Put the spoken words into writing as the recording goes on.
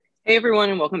Hey everyone,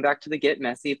 and welcome back to the Get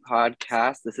Messy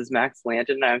podcast. This is Max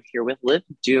Landon, and I'm here with Liv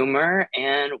Doomer,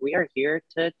 and we are here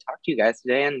to talk to you guys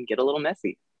today and get a little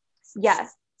messy.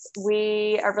 Yes,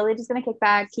 we are really just going to kick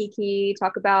back, kiki,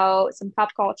 talk about some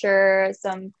pop culture,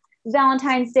 some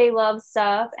Valentine's Day love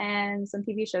stuff, and some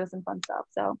TV shows and fun stuff.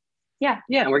 So, yeah.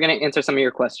 Yeah, and we're going to answer some of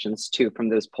your questions too from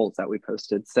those polls that we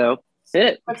posted. So,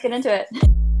 hit. Let's get into it.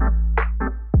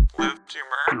 Liv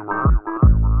Doomer.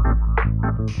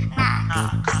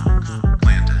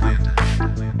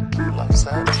 Love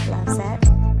set.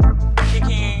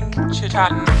 Kicking,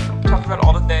 chit-chatting, talking about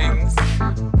all the things.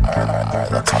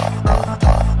 Alright, let's talk.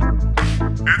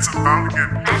 It's about to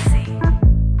get messy.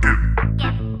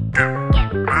 Get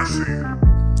messy.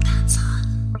 That's on.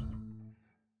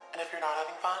 And if you're not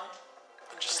having fun,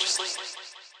 then just leave.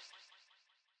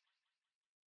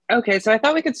 Okay, so I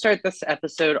thought we could start this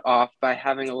episode off by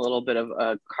having a little bit of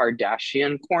a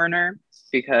Kardashian corner,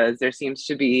 because there seems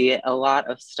to be a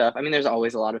lot of stuff. I mean, there's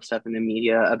always a lot of stuff in the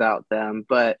media about them,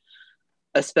 but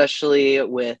especially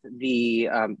with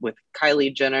with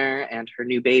Kylie Jenner and her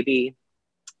new baby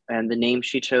and the name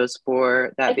she chose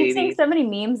for that baby. I keep seeing so many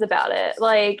memes about it.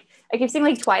 Like, I keep seeing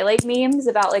like Twilight memes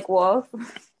about like Wolf.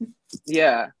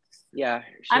 Yeah. She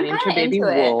I'm named kind her of baby into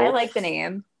it. Wolf. I like the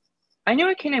name. I knew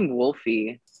a kid named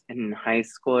Wolfie in high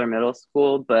school or middle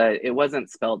school, but it wasn't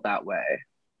spelled that way.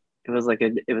 It was like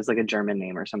a German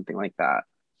name or something like that.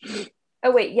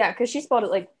 Oh wait, yeah, because she spelled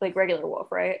it like regular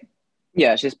Wolf, right?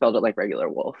 Yeah, she spelled it like regular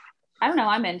Wolf. I don't know.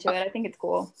 I'm into it. I think it's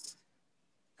cool.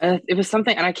 It was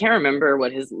something, and I can't remember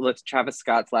what Travis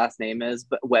Scott's last name is,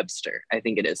 but Webster, I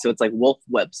think it is. So it's like Wolf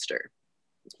Webster.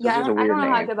 Yeah, I don't know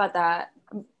how I feel about that.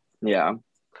 Yeah.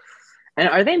 And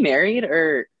are they married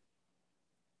or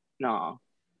no?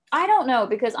 I don't know,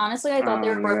 because honestly, I thought they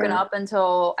were broken up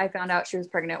until I found out she was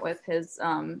pregnant with his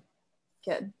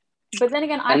kid. But then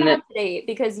again, I'm not up to date,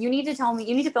 because you need to fill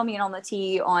me in on the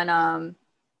tea on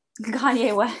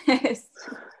Kanye West.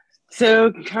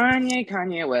 So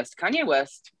Kanye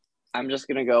West, I'm just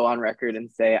gonna go on record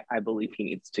and say I believe he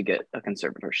needs to get a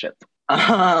conservatorship.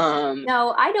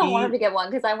 No, I don't want him to get one,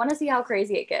 because I want to see how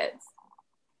crazy it gets.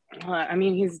 I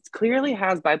mean, he's clearly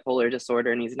has bipolar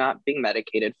disorder and he's not being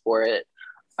medicated for it.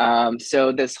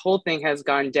 So this whole thing has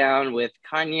gone down with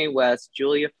Kanye West,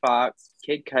 Julia Fox,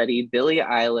 Kid Cudi, Billie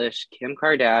Eilish, Kim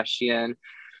Kardashian,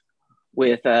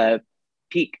 with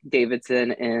Pete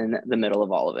Davidson in the middle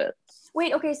of all of it.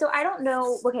 Wait, okay, so I don't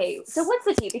know. Okay, so what's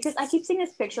the tea? Because I keep seeing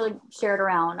this picture like shared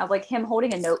around of like him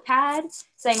holding a notepad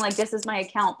saying like, this is my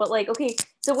account. But like, okay,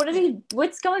 so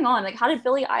what's going on? Like, how did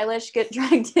Billie Eilish get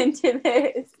dragged into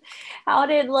this? How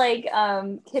did like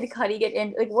Kid Cudi get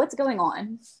in? Like, what's going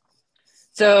on?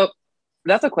 So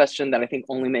that's a question that I think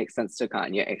only makes sense to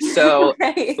Kanye. So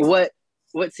right.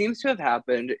 What seems to have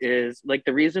happened is like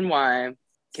the reason why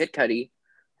Kid Cudi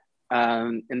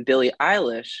and Billie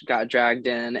Eilish got dragged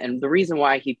in, and the reason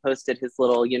why he posted his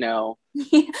little, thing. Oh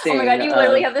my God, you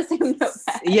literally have the same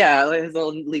notepad. Yeah, his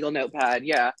little legal notepad.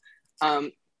 Yeah.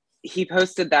 He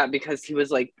posted that because he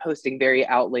was like posting very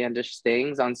outlandish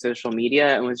things on social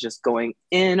media and was just going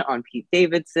in on Pete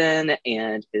Davidson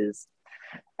and his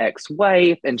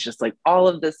ex-wife and just like all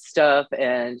of this stuff.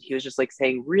 And he was just like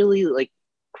saying really like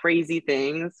crazy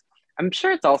things. I'm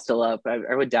sure it's all still up.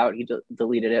 I would doubt he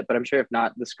deleted it, but I'm sure if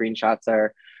not, the screenshots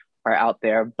are out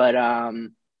there. But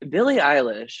Billie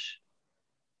Eilish,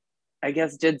 I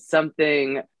guess, did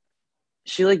something.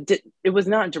 She like did. It was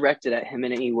not directed at him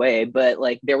in any way, but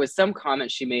like there was some comment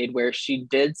she made where she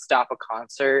did stop a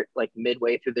concert like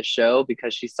midway through the show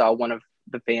because she saw one of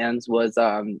the fans was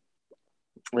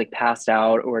like passed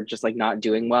out or just like not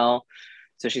doing well.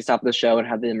 So she stopped the show and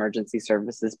had the emergency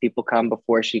services people come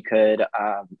before she could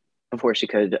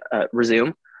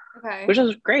resume, okay, which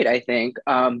was great, I think.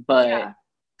 But yeah.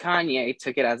 Kanye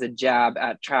took it as a jab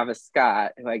at Travis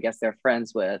Scott, who I guess they're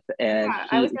friends with, and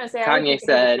I was gonna say Kanye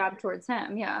said a jab towards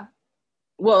him. Yeah.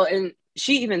 Well, and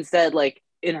she even said like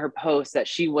in her post that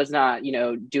she was not,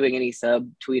 doing any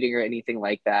subtweeting or anything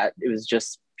like that. It was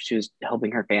just she was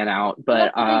helping her fan out.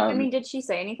 But I mean, did she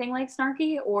say anything like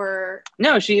snarky or?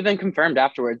 No, she even confirmed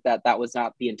afterwards that was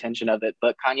not the intention of it.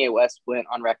 But Kanye West went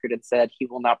on record and said he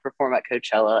will not perform at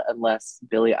Coachella unless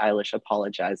Billie Eilish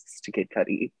apologizes to Kid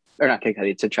Cudi, or not Kid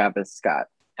Cudi, to Travis Scott.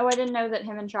 Oh, I didn't know that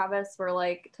him and Travis were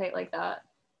like tight like that.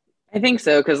 I think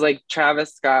so, because like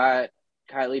Travis Scott,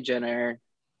 Kylie Jenner,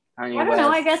 Kanye I don't know.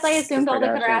 I guess I assumed all the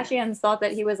Kardashians thought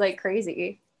that he was like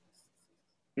crazy.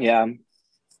 Yeah,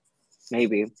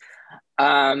 maybe.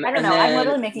 I don't know. I'm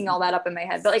literally making all that up in my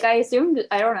head, but like I assumed.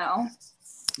 I don't know.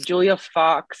 Julia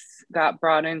Fox got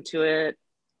brought into it.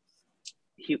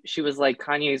 she was like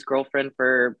Kanye's girlfriend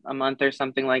for a month or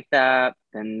something like that.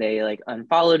 And they like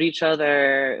unfollowed each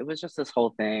other. It was just this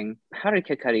whole thing. How did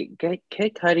Kid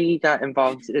Cudi got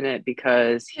involved in it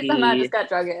because somehow just got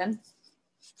drug in.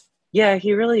 Yeah,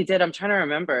 he really did. I'm trying to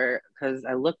remember because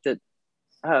I looked it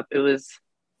up. It was,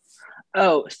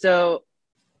 so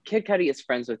Kid Cudi is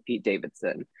friends with Pete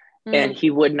Davidson, and he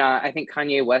would not. I think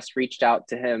Kanye West reached out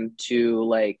to him to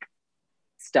like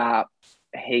stop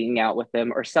hanging out with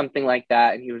him or something like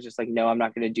that, and he was just like, no, I'm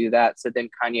not going to do that. So then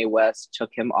Kanye West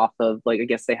took him off of, like, I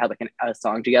guess they had like a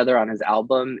song together on his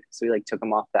album, so he like took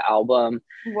him off the album.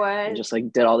 What? And just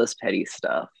like did all this petty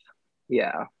stuff.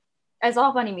 Yeah. I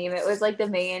saw a funny meme. It was like the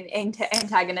main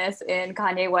antagonist in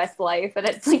Kanye West's life, and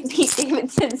it's like Pete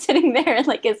Davidson sitting there in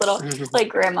like his little like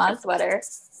grandma sweater.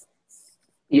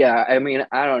 Yeah, I mean,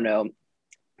 I don't know.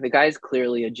 The guy's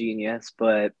clearly a genius,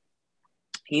 but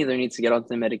he either needs to get on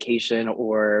some medication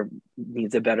or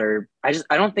needs a better. I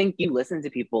don't think you listen to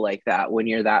people like that when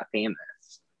you're that famous.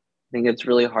 I think it's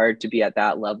really hard to be at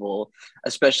that level,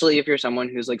 especially if you're someone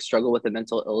who's like struggled with a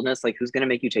mental illness. Like, who's going to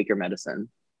make you take your medicine?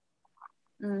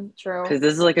 True. Because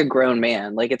this is like a grown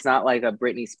man. Like, it's not like a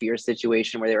Britney Spears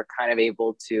situation where they were kind of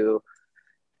able to,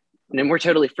 and we're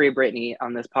totally free Britney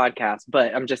on this podcast,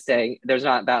 but I'm just saying there's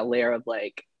not that layer of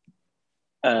like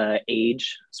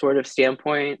age sort of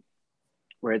standpoint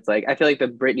where it's like, I feel like the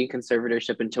Britney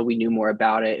conservatorship, until we knew more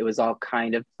about it, it was all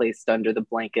kind of placed under the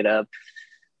blanket of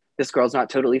this girl's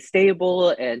not totally stable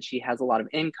and she has a lot of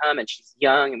income and she's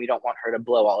young and we don't want her to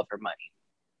blow all of her money,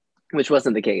 which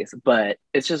wasn't the case. But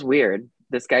it's just weird.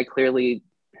 This guy clearly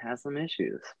has some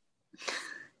issues.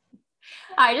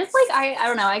 I just like, I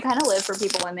don't know. I kind of live for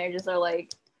people when they just are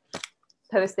like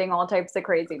posting all types of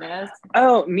craziness.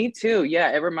 Oh, me too.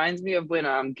 Yeah, it reminds me of when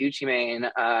Gucci Mane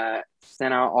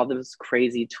sent out all those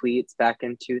crazy tweets back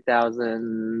in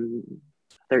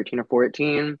 2013 or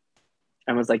 14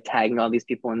 and was like tagging all these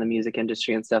people in the music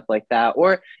industry and stuff like that.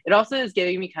 Or it also is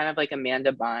giving me kind of like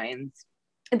Amanda Bynes.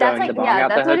 That's like, yeah,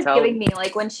 that's what it's giving me.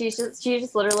 Like when she just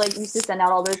literally like used to send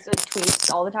out all those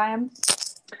tweets all the time.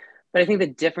 But I think the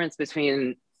difference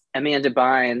between Amanda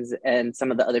Bynes and some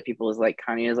of the other people is like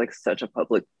Kanye is like such a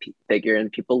public figure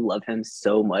and people love him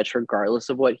so much regardless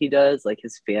of what he does. Like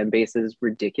his fan base is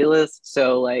ridiculous.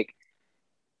 So like,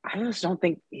 I just don't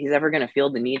think he's ever going to feel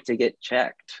the need to get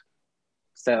checked.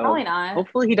 So probably not.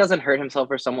 Hopefully he doesn't hurt himself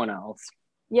or someone else.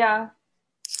 Yeah.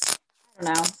 I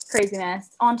don't know. Craziness.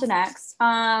 On to next.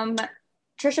 Trisha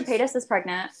Paytas is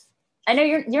pregnant. I know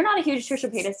you're not a huge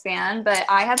Trisha Paytas fan, but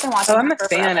I have been watching. Oh, I'm a fan.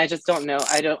 Forever. I just don't know.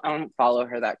 I don't follow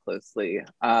her that closely.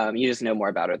 You just know more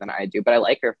about her than I do, but I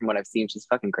like her from what I've seen. She's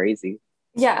fucking crazy.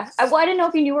 Yeah. Well, I didn't know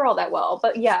if you knew her all that well,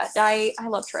 but yeah, I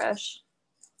love Trish.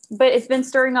 But it's been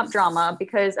stirring up drama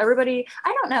because everybody,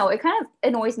 I don't know, it kind of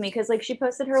annoys me because like she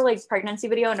posted her like pregnancy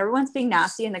video and everyone's being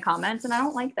nasty in the comments and I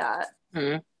don't like that.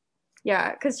 Mm-hmm.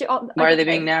 Yeah, because why are they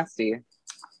being nasty?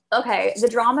 Okay, the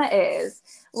drama is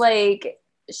like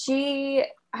she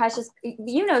has just,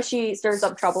 you know, she stirs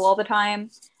up trouble all the time.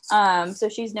 So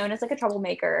she's known as like a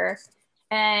troublemaker.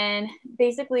 And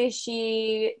basically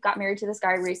she got married to this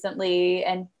guy recently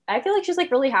and I feel like she's like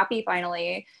really happy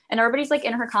finally. And everybody's like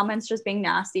in her comments just being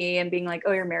nasty and being like,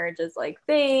 oh, your marriage is like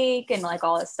fake and like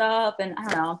all this stuff. And I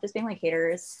don't know, just being like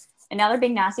haters. And now they're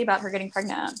being nasty about her getting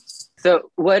pregnant.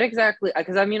 So what exactly,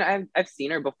 because I mean, I've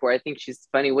seen her before. I think she's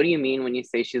funny. What do you mean when you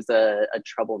say she's a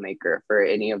troublemaker for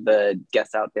any of the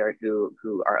guests out there who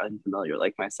are unfamiliar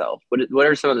like myself? What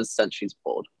are some of the stunts she's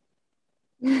pulled?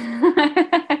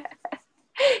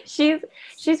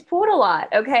 She's pulled a lot.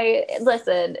 Okay,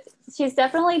 listen, she's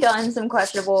definitely done some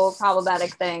questionable,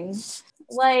 problematic things.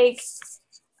 Like,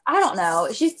 I don't know.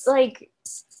 She's like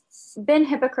been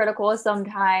hypocritical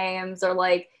sometimes, or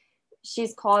like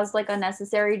she's caused like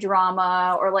unnecessary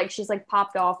drama, or like she's like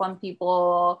popped off on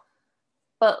people.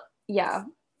 But yeah,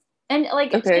 and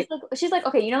like okay. she's like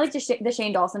okay, you know, like the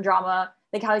Shane Dawson drama.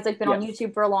 Like how he's like been on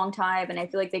YouTube for a long time. And I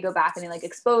feel like they go back and they like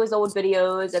expose old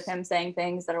videos of him saying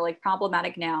things that are like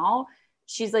problematic now.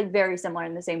 She's like very similar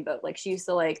in the same boat. Like she used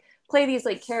to like play these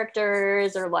like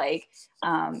characters or like,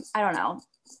 I don't know,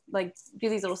 like do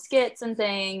these little skits and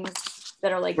things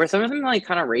that are like. Were some of them like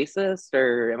kind of racist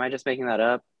or am I just making that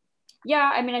up?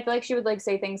 Yeah. I mean, I feel like she would like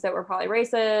say things that were probably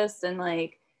racist and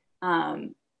like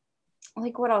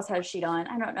what else has she done?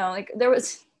 I don't know. Like there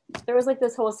was like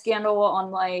this whole scandal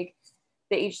on like,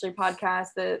 the H3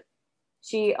 podcast that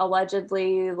she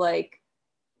allegedly like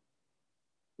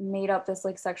made up this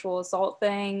like sexual assault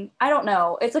thing. I don't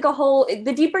know. It's like a whole,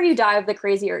 the deeper you dive, the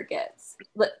crazier it gets.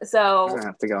 So I'm gonna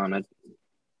have to go on it.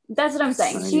 That's what I'm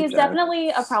saying. She is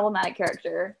definitely a problematic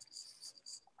character.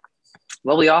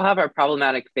 Well, we all have our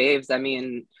problematic faves. I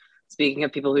mean, speaking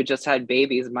of people who just had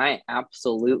babies, my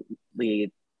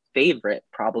absolutely favorite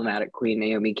problematic queen,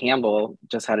 Naomi Campbell,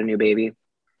 just had a new baby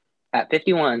at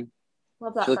 51.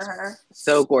 Love that She for looks her.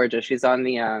 so gorgeous. She's on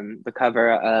the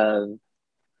cover of,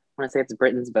 I want to say it's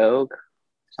Britain's Vogue,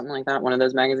 something like that, one of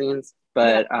those magazines.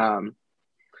 But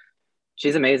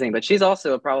she's amazing. But she's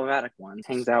also a problematic one.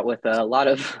 Hangs out with a lot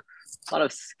of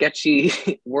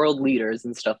sketchy world leaders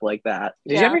and stuff like that.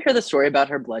 Did you ever hear the story about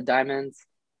her blood diamonds?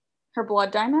 Her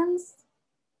blood diamonds?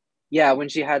 Yeah, when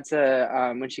she had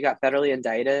to when she got federally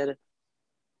indicted.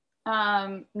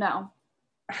 No.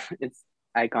 It's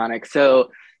iconic.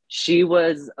 So she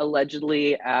was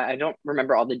allegedly I don't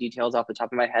remember all the details off the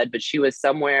top of my head, but she was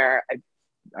somewhere,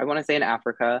 I want to say in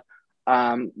Africa,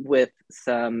 with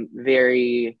some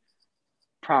very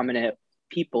prominent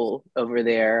people over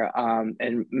there,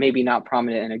 and maybe not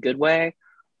prominent in a good way,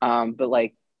 but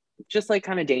like just like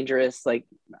kind of dangerous. Like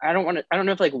I don't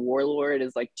know if like warlord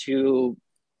is like too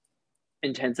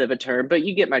intensive a term, but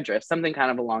you get my drift, something kind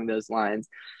of along those lines.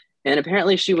 And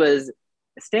apparently she was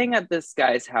staying at this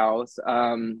guy's house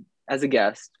as a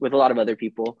guest with a lot of other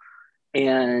people,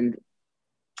 and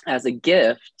as a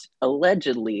gift,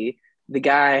 allegedly, the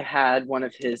guy had one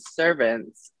of his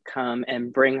servants come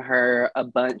and bring her a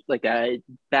bunch, like a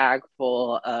bag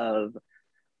full of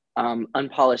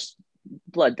unpolished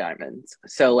blood diamonds.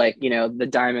 So like, you know, the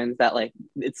diamonds that like,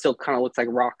 it still kind of looks like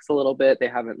rocks a little bit. They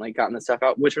haven't like gotten the stuff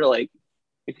out, which are like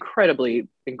incredibly,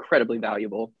 incredibly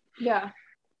valuable. Yeah.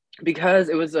 Because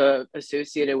it was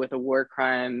associated with a war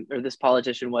crime, or this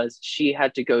politician was, she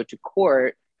had to go to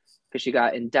court because she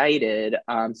got indicted.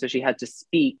 So she had to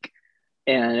speak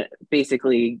and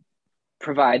basically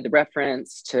provide the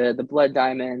reference to the blood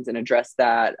diamonds and address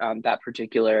that that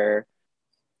particular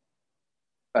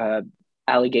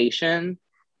allegation.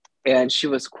 And she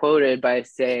was quoted by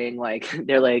saying, like,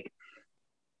 they're like,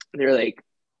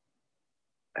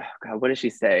 oh God, what did she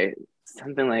say?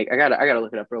 Something like, I gotta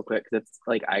look it up real quick because it's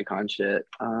like icon shit.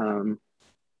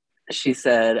 She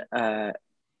said,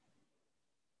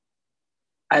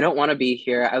 I don't want to be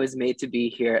here. I was made to be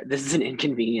here. This is an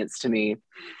inconvenience to me.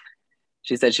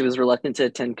 She said she was reluctant to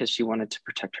attend because she wanted to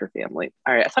protect her family.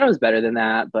 All right, I thought it was better than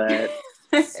that, but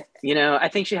you know, I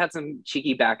think she had some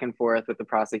cheeky back and forth with the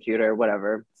prosecutor,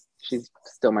 whatever. She's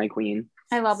still my queen.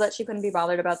 I love that she couldn't be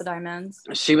bothered about the diamonds.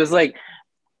 She was like,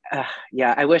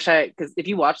 yeah, I wish because if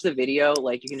you watch the video,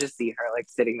 like you can just see her like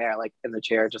sitting there like in the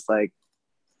chair, just like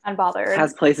unbothered,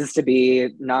 has places to be,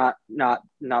 not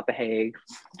the Hague,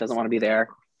 doesn't want to be there,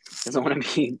 doesn't want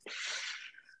to be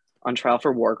on trial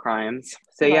for war crimes.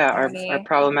 So yeah, our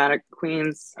problematic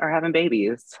queens are having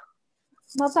babies.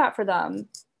 Love that for them.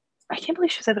 I can't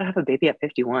believe she said that I have a baby at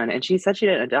 51, and she said she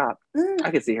didn't adopt. I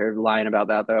could see her lying about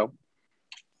that though.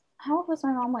 How old was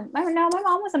my mom when? My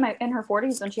mom was in her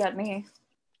 40s when she had me.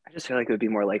 I just feel like it would be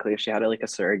more likely if she had like a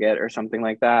surrogate or something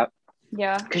like that.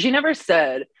 Yeah. Because she never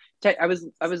said. I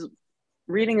was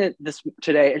reading this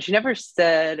today, and she never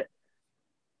said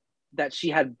that she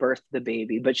had birthed the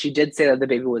baby, but she did say that the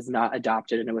baby was not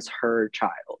adopted and it was her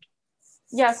child.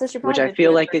 Yeah, so she probably, which I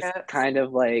feel like is kind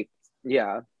of like,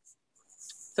 yeah.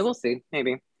 So we'll see,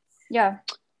 maybe. Yeah.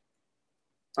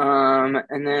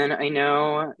 And then I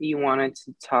know you wanted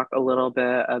to talk a little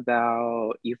bit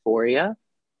about Euphoria.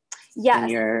 Yes.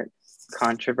 And your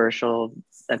controversial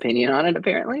opinion on it,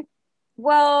 apparently.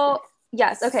 Well,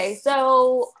 yes. Okay,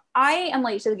 so I am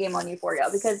late to the game on Euphoria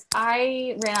because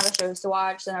I ran out of shows to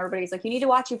watch, and everybody's like, you need to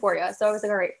watch Euphoria. So I was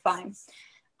like, all right, fine.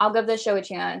 I'll give this show a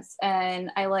chance. And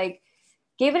I like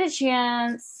gave it a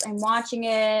chance. I'm watching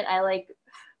it. I like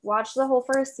watched the whole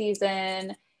first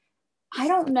season. I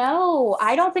don't know.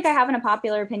 I don't think I have an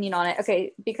unpopular opinion on it.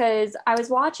 Okay, because I was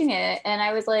watching it and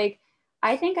I was like,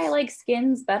 I think I like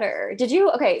Skins better. Did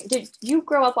you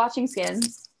grow up watching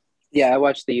Skins? Yeah, I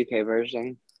watched the UK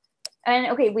version. And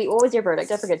okay, wait, what was your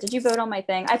verdict? I forget. Did you vote on my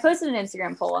thing? I posted an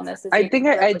Instagram poll on this. I think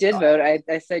I did vote.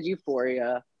 I said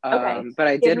Euphoria. Okay. But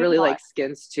I did really like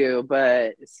Skins too.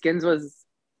 But Skins was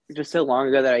just so long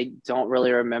ago that I don't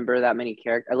really remember that many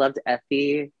characters. I loved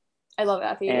Effie. I love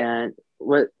Effie. And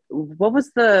what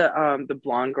was the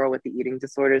blonde girl with the eating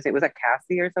disorders? Was that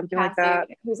Cassie or something like that?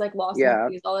 Who's like lost in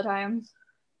movies all the time.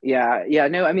 Yeah.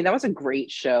 No, I mean that was a great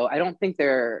show. I don't think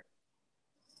I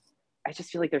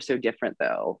just feel like they're so different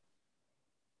though.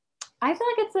 I feel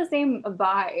like it's the same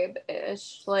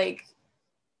vibe-ish. Like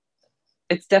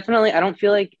it's definitely, I don't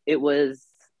feel like it was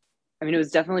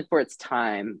definitely for its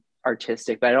time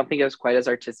artistic, but I don't think it was quite as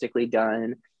artistically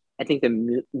done. I think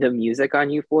the music on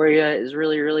Euphoria is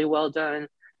really, really well done.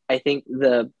 I think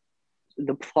the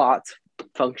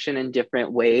function in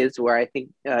different ways, where I think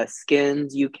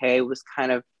Skins UK was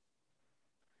kind of,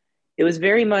 it was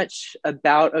very much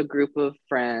about a group of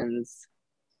friends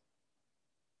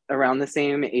around the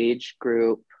same age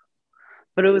group,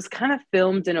 but it was kind of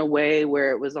filmed in a way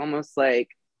where it was almost like,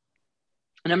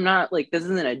 and I'm not like, this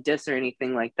isn't a diss or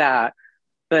anything like that,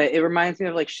 but it reminds me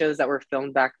of like shows that were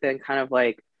filmed back then, kind of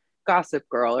like Gossip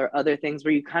Girl or other things,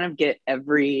 where you kind of get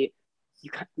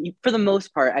you, for the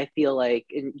most part, I feel like,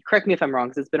 and correct me if I'm wrong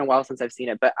because it's been a while since I've seen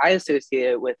it, but I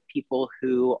associate it with people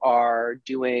who are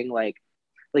doing like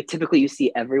typically you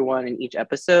see everyone in each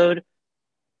episode,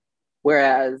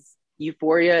 whereas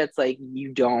Euphoria, it's like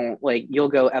you don't, like, you'll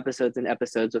go episodes and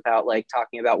episodes without like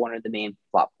talking about one of the main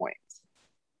plot points.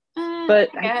 But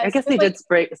I guess they did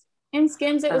break. In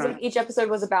Skins, it was like each episode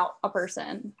was about a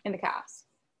person in the cast.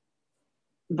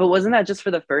 But wasn't that just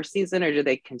for the first season, or did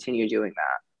they continue doing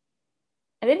that?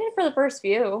 They did it for the first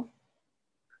few.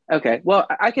 Okay, well,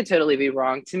 I could totally be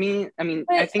wrong. To me, I mean,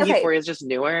 I think Euphoria is just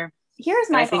newer. Here's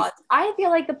my thoughts. I feel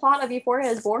like the plot of Euphoria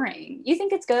is boring. You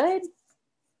think it's good?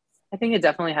 I think it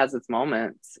definitely has its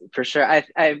moments, for sure. I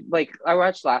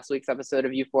watched last week's episode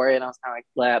of Euphoria and I was kind of like,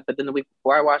 blah. But then the week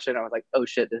before I watched it, I was like, oh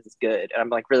shit, this is good. And I'm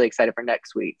like really excited for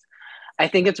next week's. I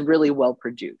think it's really well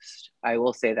produced. I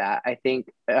will say that. I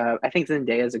think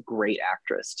Zendaya is a great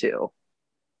actress too.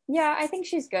 Yeah, I think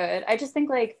she's good. I just think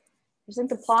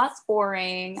the plot's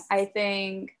boring. They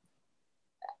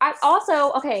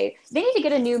need to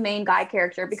get a new main guy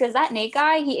character, because that Nate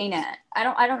guy, he ain't it.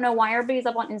 I don't know why everybody's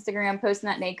up on Instagram posting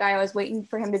that Nate guy. I was waiting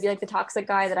for him to be like the toxic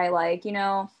guy that I like, you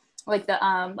know, like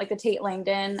the Tate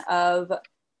Langdon of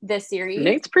this series.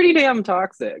 Nate's pretty damn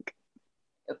toxic.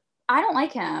 I don't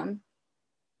like him.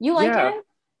 You like him?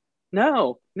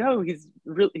 No, he's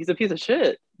a piece of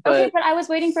shit. But... Okay, but I was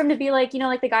waiting for him to be like, you know,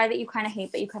 like the guy that you kind of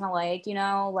hate that you kind of like, you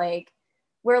know, like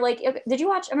where like, did you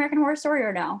watch American Horror Story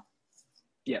or no?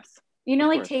 Yes. You know,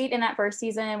 like Tate in that first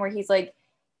season where he's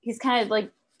kind of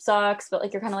like sucks, but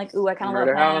like you're kind of like, ooh, I kind of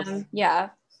love him. Yeah.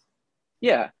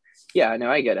 Yeah.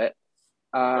 No, I get it.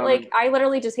 Like I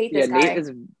literally just hate this guy. Nate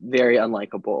is very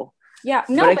unlikable. Yeah.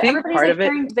 No, but everybody's part like of it,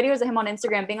 sharing videos of him on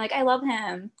Instagram being like, I love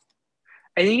him.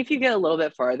 I think if you get a little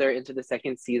bit farther into the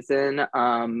second season,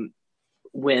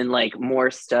 when like more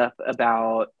stuff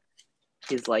about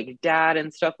his like dad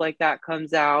and stuff like that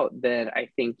comes out, then I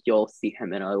think you'll see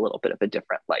him in a little bit of a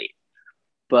different light.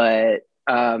 But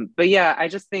yeah, I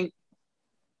just think,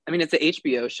 I mean, it's an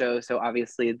HBO show, so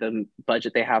obviously the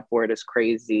budget they have for it is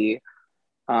crazy.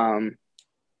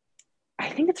 I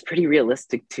think it's pretty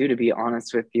realistic too, to be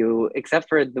honest with you, except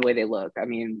for the way they look. I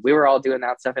mean, we were all doing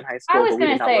that stuff in high school. I was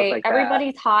going to say,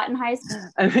 everybody's hot in high school.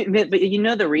 I mean, but you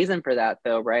know the reason for that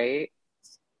though, right?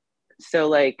 So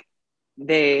like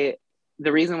the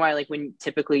reason why, like when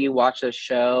typically you watch a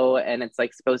show and it's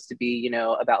like supposed to be, you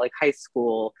know, about like high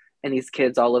school and these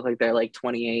kids all look like they're like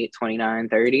 28, 29,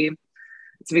 30.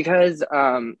 It's because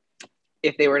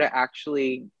if they were to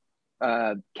actually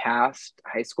cast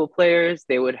high school players,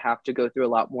 they would have to go through a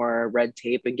lot more red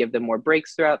tape and give them more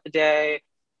breaks throughout the day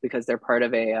because they're part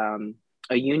of a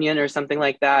union or something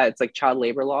like that. It's like child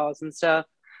labor laws and stuff.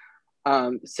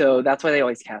 So that's why they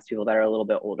always cast people that are a little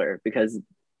bit older, because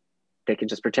they can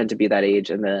just pretend to be that age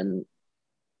and then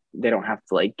they don't have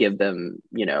to like give them,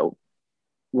 you know,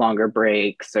 longer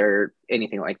breaks or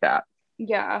anything like that.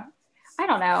 Yeah. I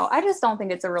don't know. I just don't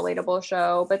think it's a relatable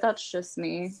show, but that's just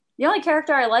me. The only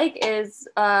character I like is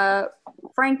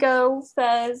Franco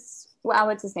Fez. Wow,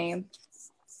 what's his name?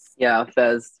 Yeah,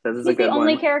 Fez is a good one. He's the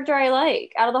only character I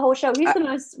like out of the whole show. He's the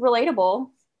most relatable.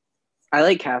 I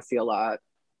like Cassie a lot.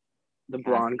 The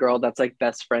blonde girl that's like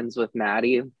best friends with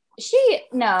Maddie.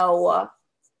 No.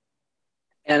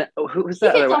 And who's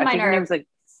that other one? I think her name's like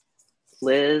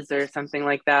Liz or something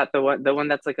like that. The one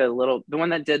that's like the one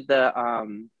that did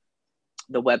the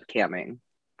webcamming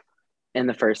in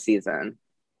the first season.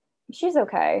 She's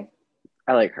okay.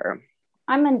 I like her.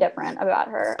 I'm indifferent about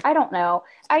her. I don't know.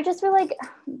 I just feel like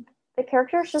the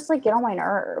characters just like get on my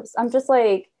nerves. I'm just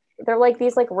like, they're like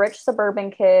these like rich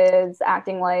suburban kids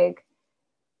acting like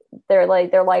they're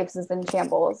like their lives is in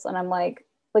shambles, and I'm like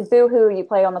boo-hoo, you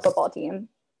play on the football team.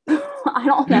 I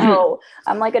don't know.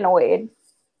 I'm like annoyed.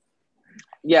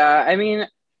 Yeah, I mean,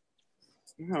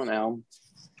 I don't know.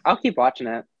 I'll keep watching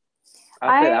it.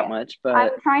 I'll say that much, but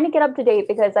I'm trying to get up to date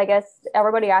because I guess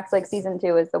everybody acts like season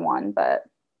 2 is the one, but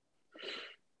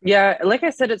yeah, like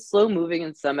I said, it's slow moving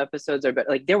and some episodes are, but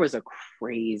like there was a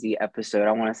crazy episode,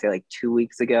 I want to say like 2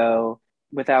 weeks ago,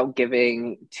 without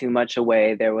giving too much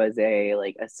away. There was a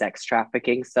sex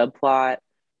trafficking subplot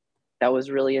that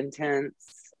was really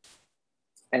intense.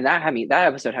 And that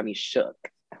episode had me shook.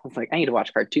 was like, I need to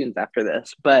watch cartoons after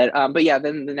this. But yeah,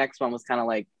 then the next one was kind of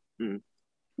like,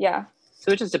 Yeah.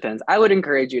 So it just depends. I would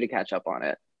encourage you to catch up on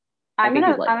it. I'm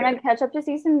gonna catch up to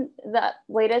the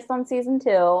latest on season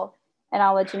 2, and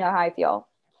I'll let you know how I feel.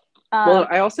 Well,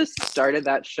 I also started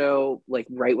that show like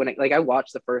right when I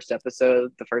watched the first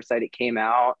episode the first night it came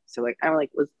out. So like I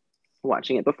like was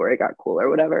watching it before it got cool or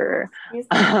whatever.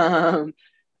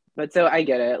 But so I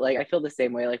get it. Like I feel the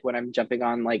same way. Like when I'm jumping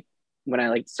on like when I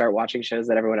like start watching shows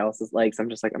that everyone else is likes, I'm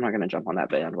just like I'm not gonna jump on that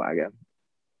bandwagon.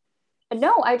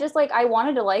 No, I just like I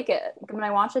wanted to like it when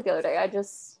I watched it the other day. I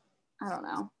don't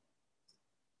know.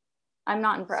 I'm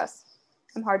not impressed.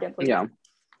 I'm hard to please. Yeah.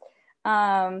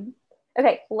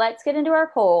 Okay, let's get into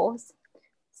our polls.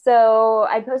 So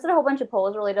I posted a whole bunch of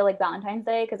polls related to like Valentine's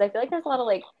Day because I feel like there's a lot of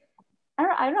like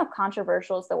I don't know if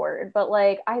controversial is the word, but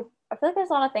like I feel like there's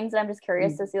a lot of things that I'm just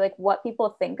curious to see like what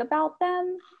people think about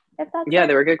them. If that's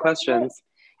they were good questions.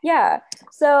 Yeah.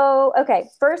 So okay,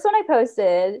 first one I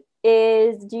posted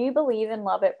is, do you believe in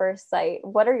love at first sight?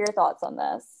 What are your thoughts on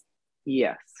this?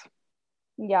 Yes.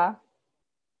 Yeah.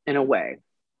 In a way.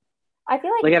 I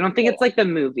feel like I don't think it's like the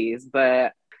movies,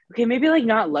 but okay, maybe like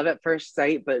not love at first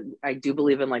sight, but I do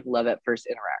believe in like love at first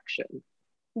interaction.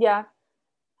 Yeah,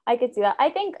 I could see that.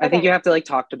 I think you have to like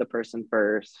talk to the person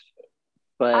first.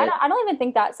 But I don't even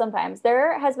think that sometimes.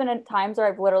 There has been times where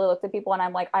I've literally looked at people and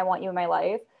I'm like, I want you in my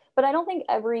life. But I don't think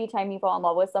every time you fall in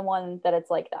love with someone that it's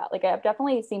like that. Like I've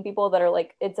definitely seen people that are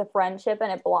like, it's a friendship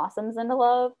and it blossoms into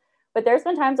love. But there's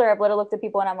been times where I've literally looked at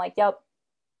people and I'm like, yep,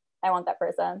 I want that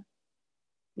person.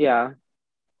 Yeah.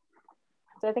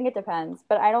 So I think it depends.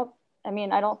 But I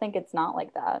don't think it's not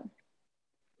like that.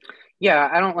 Yeah,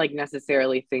 I don't like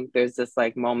necessarily think there's this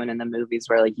like moment in the movies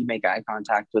where like you make eye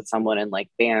contact with someone and like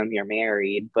bam, you're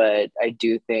married. But I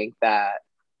do think that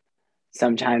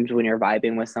sometimes when you're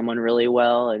vibing with someone really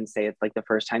well and say it's like the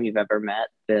first time you've ever met,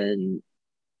 then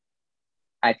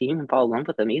I think you can fall in love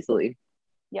with them easily.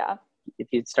 Yeah. If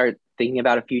you start thinking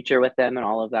about a future with them and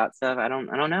all of that stuff, I don't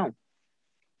know.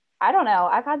 I don't know.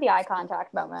 I've had the eye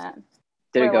contact moment.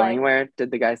 Did it go anywhere?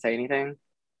 Did the guy say anything?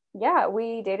 Yeah,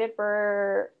 we dated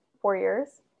for 4 years.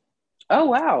 Oh,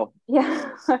 wow.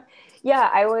 Yeah. Yeah,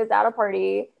 I was at a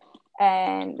party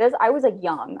and I was like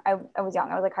young. I was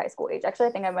young. I was like high school age. Actually,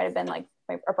 I think I might have been like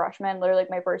a freshman, literally like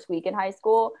my first week in high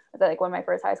school. It was like one of my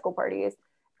first high school parties.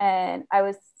 And I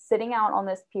was sitting out on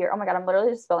this pier. Oh my God, I'm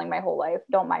literally just spelling my whole life.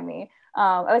 Don't mind me.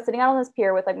 I was sitting out on this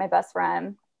pier with like my best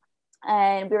friend.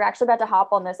 And we were actually about to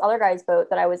hop on this other guy's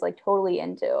boat that I was like totally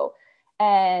into.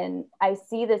 And I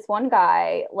see this one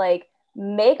guy like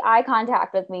make eye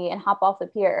contact with me and hop off the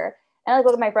pier. And I like,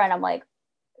 look at my friend. I'm like,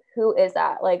 who is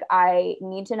that? Like, I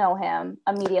need to know him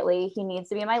immediately. He needs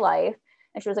to be in my life.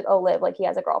 And she was like, oh, Liv, like he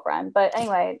has a girlfriend. But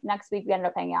anyway, next week we ended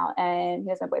up hanging out and he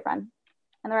was my boyfriend.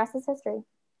 And the rest is history.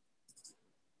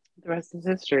 The rest is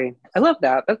history. I love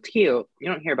that. That's cute. You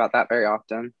don't hear about that very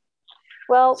often.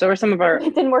 Well, so are some of our...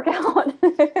 It didn't work out.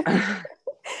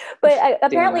 But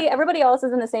apparently everybody else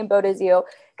is in the same boat as you,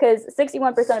 because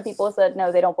 61% of people said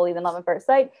no, they don't believe in love at first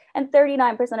sight. And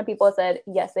 39% of people said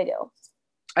yes, they do.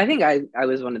 I think I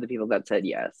was one of the people that said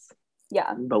yes.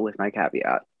 Yeah. But with my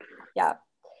caveat. Yeah.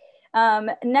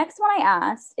 Next one I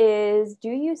asked is, do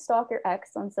you stalk your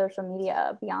ex on social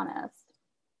media? Be honest.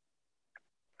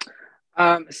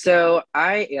 So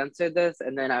I answered this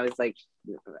and then I was like,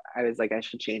 I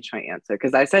should change my answer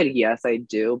because I said yes, I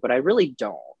do, but I really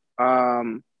don't.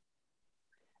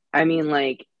 I mean,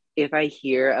 like, if I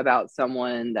hear about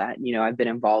someone that, I've been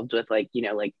involved with, like,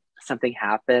 like something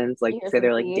happens, like say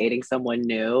they're like dating someone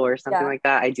new or something like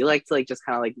that, I do like to like just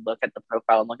kind of like look at the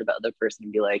profile and look at the other person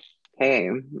and be like, hey,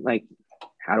 like,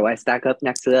 how do I stack up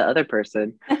next to the other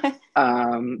person?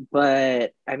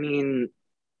 But I mean,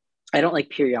 I don't like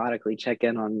periodically check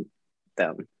in on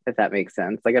them, if that makes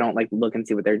sense. Like I don't like look and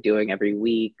see what they're doing every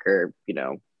week or,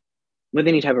 with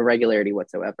any type of regularity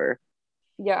whatsoever.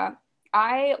 Yeah.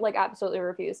 I like absolutely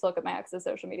refuse to look at my ex's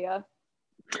social media.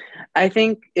 I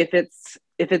think if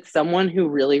it's someone who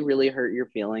really, really hurt your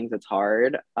feelings, it's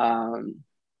hard.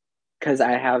 Because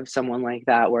I have someone like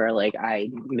that where like I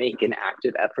make an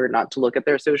active effort not to look at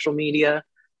their social media.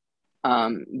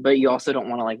 But you also don't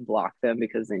want to like block them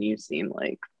because then you seem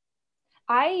like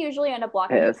I usually end up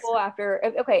blocking people after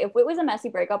if it was a messy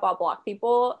breakup, I'll block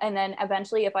people. And then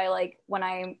eventually if I like when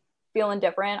I'm feeling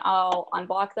different, I'll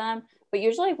unblock them. But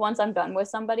usually once I'm done with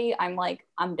somebody, I'm like,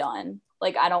 I'm done.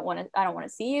 Like, I don't want to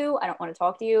see you. I don't want to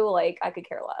talk to you. Like, I could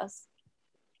care less.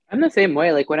 I'm the same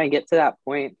way. Like when I get to that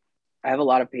point, I have a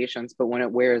lot of patience, but when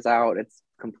it wears out, it's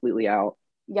completely out.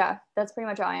 Yeah, that's pretty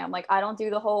much how I am. Like, I don't do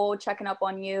the whole checking up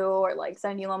on you or like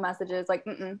sending you little messages. Like,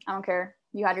 I don't care.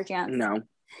 You had your chance. No.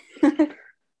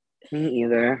 Me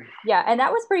either. Yeah, and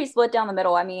that was pretty split down the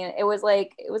middle. I mean, it was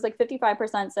like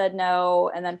 55% said no,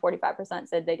 and then 45%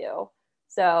 said they do.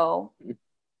 So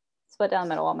split down the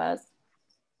middle almost.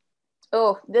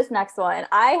 Oh, this next one.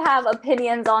 I have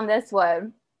opinions on this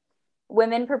one.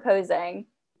 Women proposing.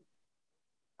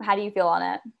 How do you feel on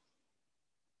it?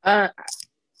 Uh,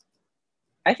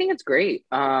 I think it's great.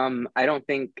 I don't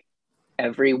think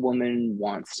every woman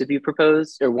wants to be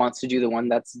proposed or wants to do the one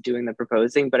that's doing the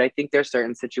proposing, but I think there's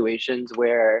certain situations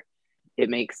where it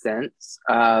makes sense.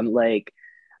 Like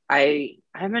I'm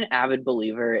an avid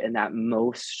believer in that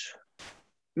most,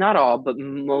 not all, but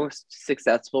most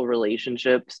successful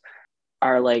relationships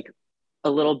are like a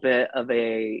little bit of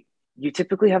a, you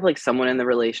typically have like someone in the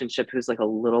relationship who's like a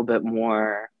little bit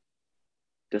more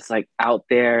just like out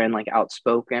there and like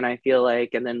outspoken, I feel like,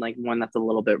 and then like one that's a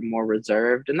little bit more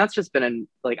reserved. And that's just been in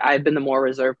like I've been the more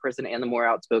reserved person and the more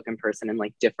outspoken person in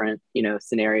like different,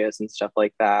 scenarios and stuff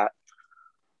like that.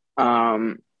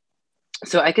 Um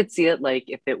so I could see it like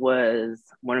if it was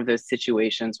one of those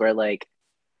situations where like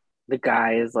the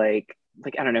guy is like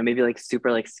I don't know, maybe like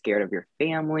super like scared of your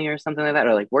family or something like that,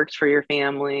 or like works for your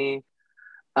family.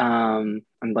 I'm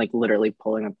like literally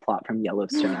pulling a plot from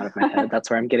Yellowstone out of my head. That's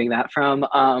where I'm getting that from.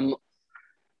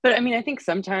 But I mean, I think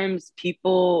sometimes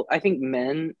I think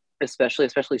men,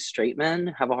 especially straight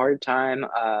men, have a hard time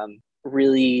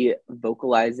really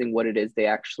vocalizing what it is they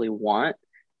actually want.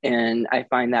 And I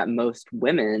find that most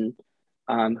women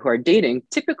who are dating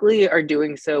typically are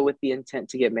doing so with the intent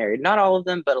to get married. Not all of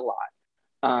them, but a lot.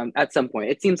 At some point,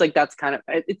 it seems like that's kind of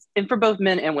it's, and for both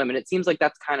men and women, it seems like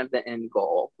that's kind of the end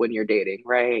goal when you're dating,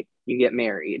 right? You get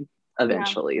married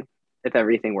eventually if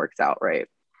everything works out right.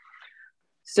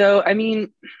 So, I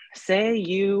mean, say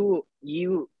you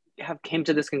have came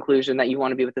to this conclusion that you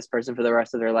want to be with this person for the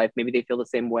rest of their life. Maybe they feel the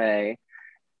same way,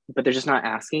 but they're just not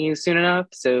asking you soon enough.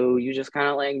 So you just kind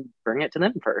of like bring it to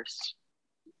them first.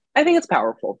 I think it's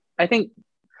powerful. I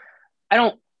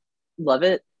don't love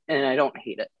it and I don't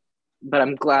hate it, but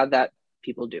I'm glad that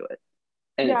people do it.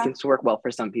 And it Yeah. seems to work well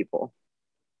for some people.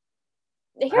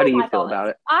 Here's How do you my feel thoughts. about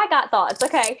it? I got thoughts.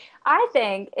 Okay. I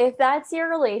think if that's your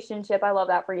relationship, I love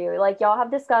that for you. Like y'all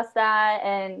have discussed that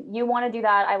and you want to do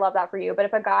that, I love that for you. But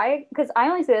if a guy, because I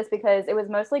only say this because it was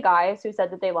mostly guys who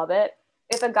said that they love it.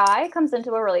 If a guy comes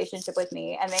into a relationship with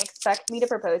me and they expect me to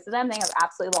propose to them, they have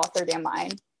absolutely lost their damn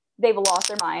mind. They've lost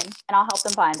their mind and I'll help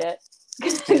them find it.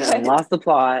 Lost the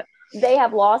plot. They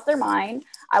have lost their mind.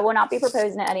 I will not be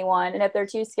proposing to anyone. And if they're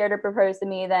too scared to propose to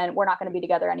me, then we're not going to be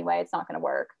together anyway. It's not going to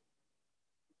work.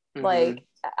 Mm-hmm. Like,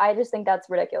 I just think that's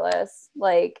ridiculous.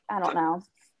 Like, I don't know.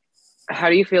 How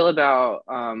do you feel about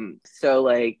so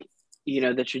like,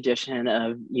 the tradition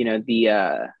of,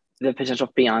 the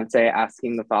potential fiance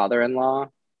asking the father-in-law?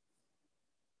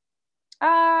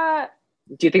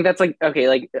 Do you think that's like okay,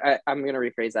 like I'm gonna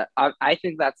rephrase that. I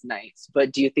think that's nice,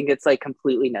 but do you think it's like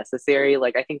completely necessary?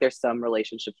 Like I think there's some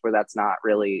relationships where that's not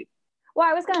really well,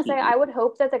 I was gonna say key. I would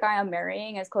hope that the guy I'm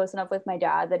marrying is close enough with my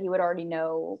dad that he would already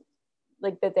know,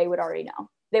 like that they would already know.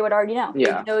 They would already know.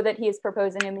 Yeah. They know that he's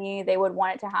proposing to me. They would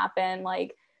want it to happen.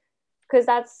 Like, because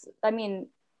that's, I mean,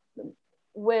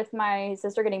 with my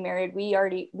sister getting married, we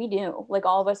knew, like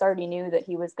all of us already knew that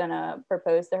he was gonna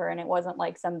propose to her, and it wasn't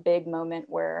like some big moment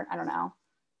where I don't know.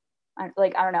 I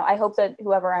don't know. I hope that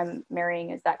whoever I'm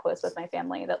marrying is that close with my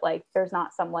family that like there's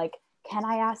not some like, can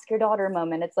I ask your daughter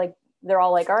moment? It's like they're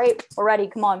all like, all right, we're ready.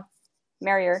 Come on,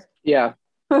 marry her. Yeah.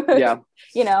 Yeah.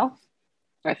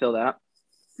 I feel that.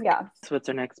 Yeah. So what's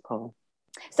our next poll?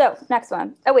 So next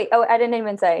one. Oh wait. Oh, I didn't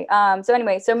even say. So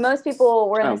anyway, so most people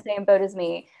were in the same boat as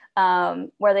me,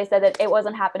 where they said that it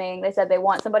wasn't happening. They said they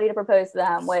want somebody to propose to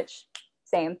them, which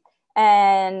same.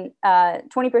 And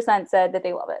 20% said that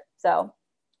they love it. So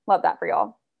love that for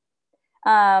y'all.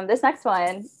 This next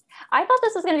one, I thought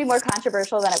this was going to be more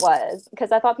controversial than it was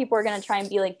because I thought people were going to try and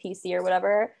be like PC or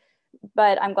whatever.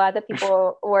 But I'm glad that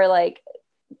people were like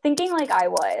thinking like I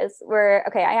was. Where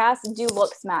okay, I asked, do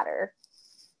looks matter?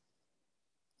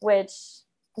 Which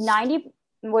 92%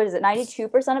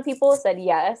 of people said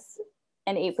yes,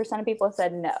 and 8% of people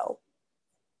said no.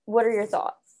 What are your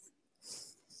thoughts?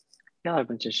 Y'all are a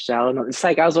bunch of shallow. It's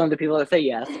like I was one of the people that say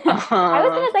yes. I was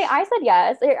gonna say I said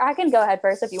yes. I can go ahead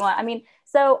first if you want. I mean,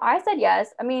 so I said yes.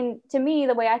 I mean, to me,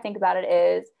 the way I think about it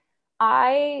is,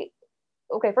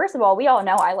 first of all, we all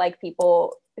know I like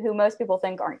people who most people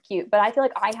think aren't cute, but I feel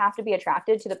like I have to be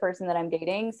attracted to the person that I'm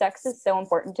dating. Sex is so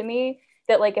important to me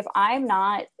that like if I'm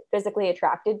not physically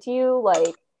attracted to you,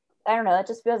 like I don't know, that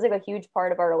just feels like a huge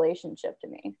part of our relationship to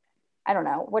me. I don't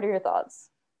know. What are your thoughts?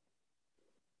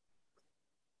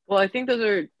 Well, I think those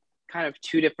are kind of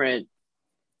two different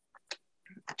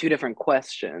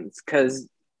questions because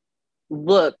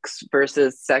looks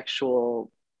versus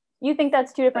sexual You think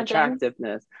that's two different things?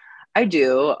 attractiveness. I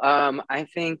do. I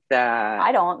think that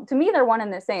I don't. To me, they're one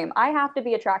and the same. I have to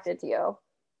be attracted to you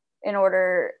in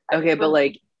order. okay, but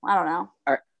like I don't know.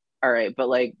 all right, but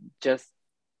like just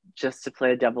to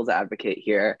play devil's advocate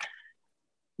here,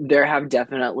 there have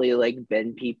definitely like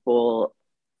been people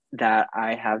that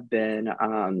I have been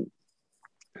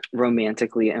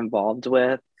romantically involved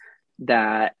with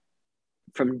that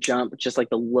from jump, just like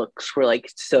the looks were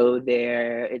like so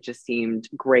there, it just seemed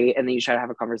great, and then you try to have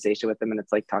a conversation with them and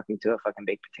it's like talking to a fucking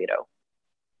baked potato.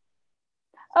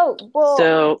 Oh, well,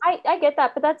 So I get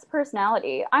that, but that's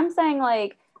personality. I'm saying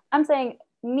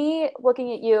me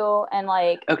looking at you and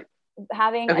like okay,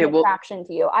 having an well, attraction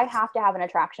to you. I have to have an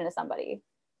attraction to somebody.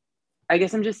 I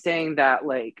guess I'm just saying that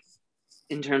like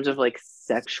in terms of like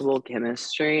sexual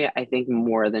chemistry, I think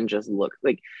more than just look,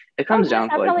 like it comes down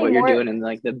to like what you're doing in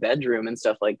like the bedroom and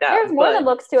stuff like that. There's more than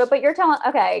looks to it, but you're telling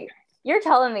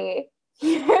me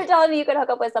you could hook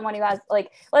up with someone who has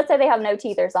like, let's say they have no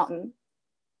teeth or something.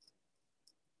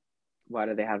 Why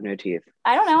do they have no teeth?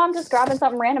 I don't know. I'm just grabbing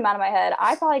something random out of my head.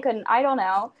 I probably couldn't. I don't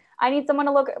know. I need someone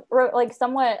to look like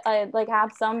somewhat like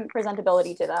have some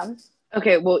presentability to them.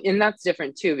 Okay, well, and that's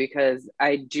different too, because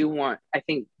I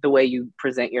think the way you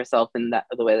present yourself and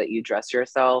the way that you dress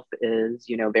yourself is,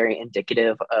 you know, very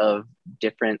indicative of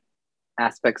different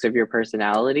aspects of your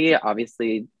personality.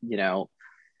 Obviously, you know,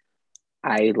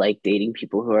 I like dating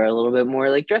people who are a little bit more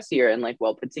like dressier and like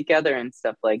well put together and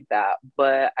stuff like that.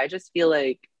 But I just feel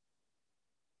like,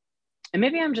 and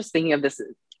maybe I'm just thinking of this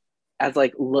as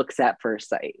like looks at first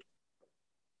sight.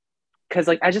 Cause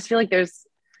like I just feel like there's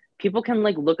people can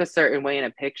like look a certain way in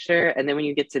a picture, and then when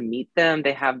you get to meet them,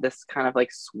 they have this kind of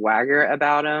like swagger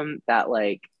about them that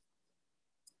like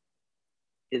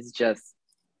is just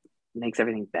makes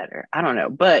everything better. I don't know,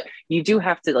 but you do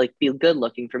have to like be good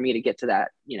looking for me to get to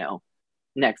that, you know,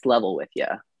 next level with you,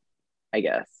 I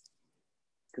guess.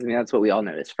 Because I mean that's what we all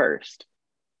notice first.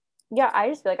 Yeah, I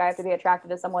just feel like I have to be attracted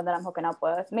to someone that I'm hooking up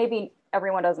with. Maybe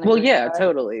everyone doesn't. Well, yeah,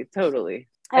 totally.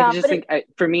 I just think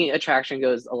for me, attraction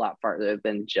goes a lot farther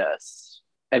than just.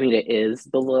 I mean, it is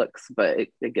the looks, but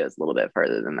it goes a little bit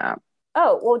further than that.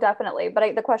 Oh, well, definitely.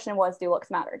 But the question was, do looks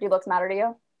matter? Do looks matter to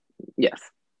you? Yes.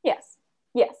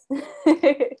 Yes.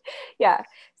 Yeah.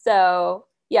 So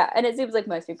yeah, and it seems like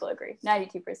most people agree.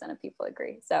 92% of people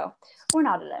agree. So we're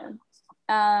not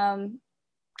alone.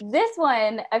 This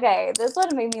one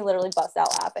made me literally bust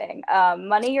out laughing.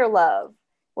 Money or love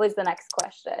was the next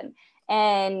question.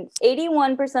 And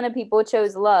 81% of people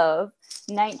chose love,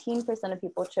 19% of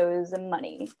people chose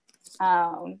money.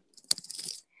 And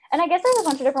I guess there's a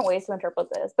bunch of different ways to interpret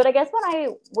this. But I guess when I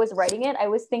was writing it, I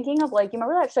was thinking of like, you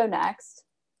remember that show Next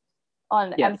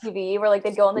on MTV where like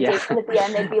they'd go on the date and at the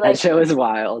end they'd be like, that show is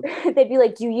wild. They'd be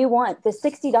like, do you want the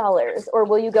 $60 or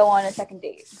will you go on a second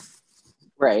date?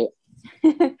 Right.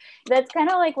 That's kind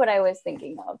of like what I was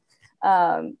thinking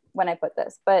of when I put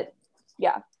this. But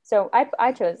yeah, so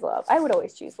I chose love. I would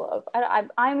always choose love.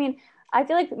 I mean, I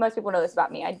feel like most people know this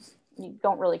about me. I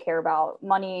don't really care about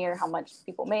money or how much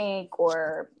people make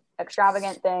or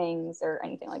extravagant things or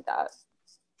anything like that.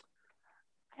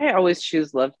 I always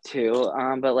choose love too.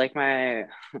 But like my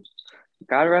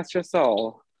God rest her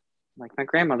soul, like my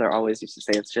grandmother always used to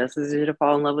say, it's just as easy to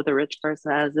fall in love with a rich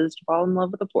person as it is to fall in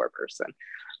love with a poor person.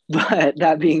 But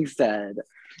that being said,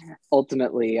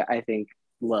 ultimately, I think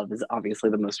love is obviously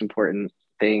the most important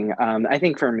thing. I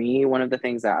think for me, one of the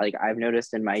things that like I've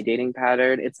noticed in my dating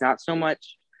pattern, it's not so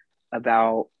much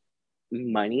about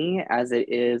money as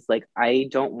it is like I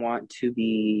don't want to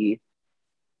be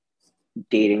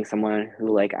dating someone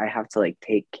who like I have to like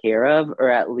take care of, or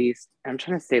at least I'm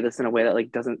trying to say this in a way that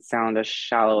like doesn't sound as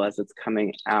shallow as it's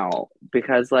coming out,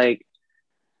 because like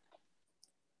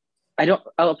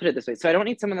I'll put it this way. So I don't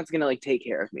need someone that's going to like take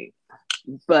care of me,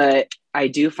 but I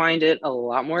do find it a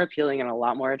lot more appealing and a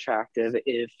lot more attractive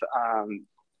if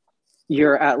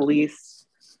you're at least,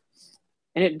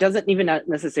 and it doesn't even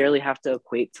necessarily have to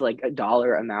equate to like a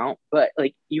dollar amount, but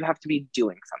like you have to be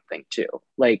doing something too.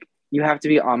 Like you have to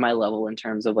be on my level in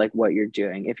terms of like what you're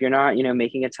doing. If you're not, you know,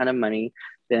 making a ton of money,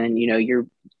 then, you know,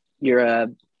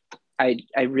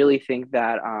 I really think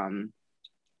that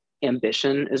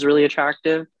ambition is really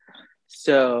attractive.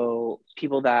 So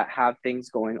people that have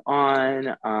things going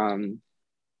on,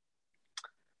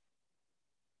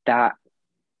 that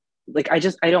like I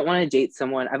don't want to date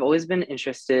someone. I've always been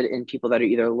interested in people that are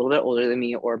either a little bit older than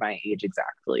me or my age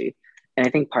exactly. And I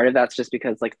think part of that's just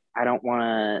because like I don't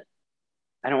want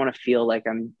to feel like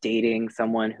I'm dating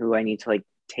someone who I need to like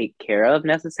take care of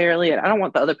necessarily. And I don't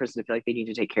want the other person to feel like they need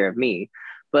to take care of me.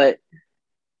 But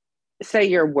say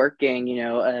you're working,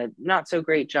 a not so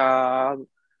great job,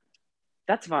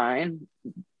 that's fine.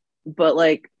 But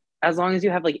like, as long as you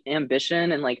have like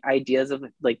ambition and like ideas of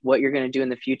like what you're going to do in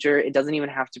the future, it doesn't even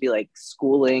have to be like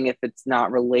schooling if it's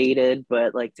not related,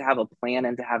 but like to have a plan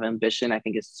and to have ambition, I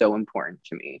think is so important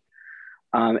to me.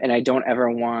 And I don't ever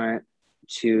want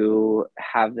to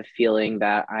have the feeling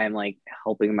that I'm like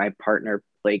helping my partner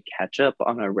play catch up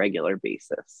on a regular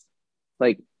basis.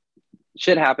 Like,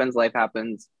 shit happens, life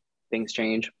happens, things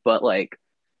change, but like,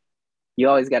 you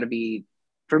always got to be,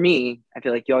 for me, I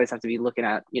feel like you always have to be looking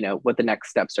at, what the next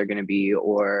steps are going to be,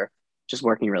 or just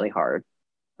working really hard.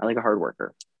 I like a hard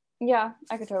worker. Yeah,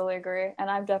 I could totally agree. And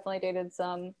I've dated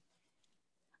some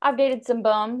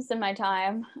bums in my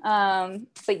time.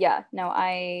 But yeah, no,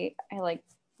 I like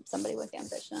somebody with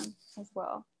ambition as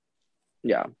well.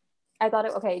 Yeah. I thought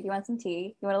okay, do you want some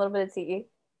tea? You want a little bit of tea?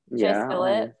 Should I spill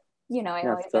it? I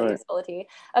always let you spill a tea.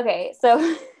 Okay,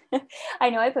 so I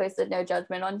know I posted no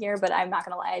judgment on here, but I'm not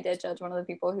gonna lie, I did judge one of the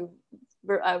people who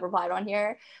replied on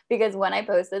here, because when I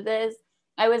posted this,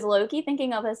 I was low-key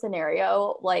thinking of a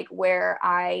scenario like where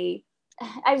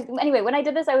anyway, when I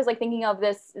did this, I was like thinking of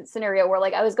this scenario where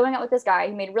like I was going out with this guy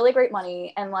who made really great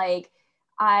money, and like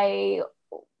I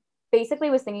basically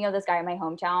was thinking of this guy in my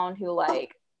hometown who,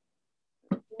 like,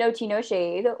 no tea, no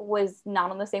shade, was not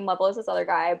on the same level as this other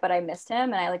guy, but I missed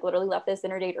him, and I like literally left this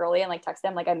dinner date early and like texted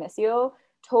him like, I miss you.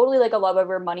 Totally like a love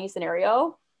over money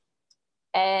scenario.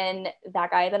 And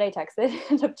that guy that I texted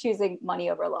ended up choosing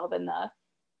money over love in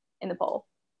the poll.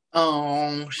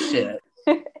 Oh shit.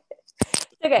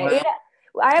 Okay.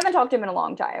 Well, I haven't talked to him in a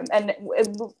long time, and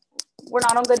we're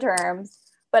not on good terms,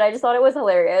 but I just thought it was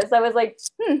hilarious. I was like,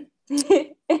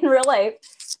 in real life,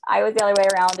 I was the other way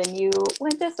around and you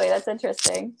went this way. That's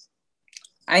interesting.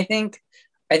 I think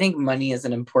money is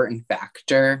an important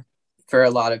factor for a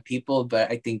lot of people,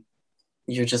 but I think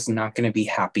you're just not going to be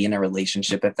happy in a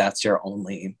relationship if that's your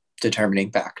only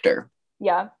determining factor.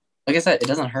 Yeah. Like I said, it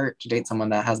doesn't hurt to date someone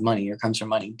that has money or comes from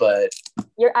money, but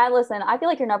listen, I feel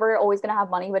like you're never always going to have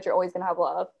money, but you're always going to have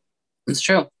love. It's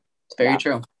true. It's very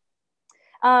true.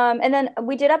 And then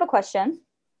we did have a question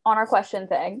on our question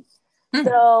thing.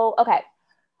 So, okay.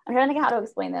 I'm trying to think how to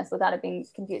explain this without it being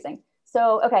confusing.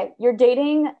 So, okay, you're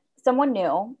dating someone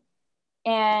new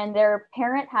and their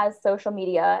parent has social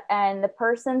media and the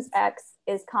person's ex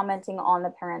is commenting on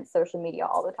the parent's social media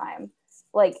all the time.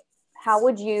 Like, how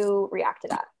would you react to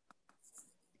that?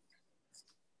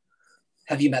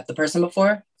 Have you met the person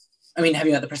before? I mean, have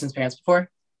you met the person's parents before?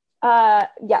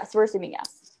 Yes, we're assuming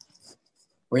yes.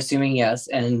 We're assuming yes.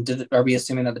 And are we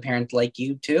assuming that the parents like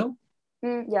you too?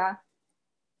 Yeah.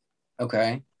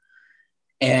 Okay.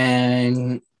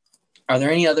 And are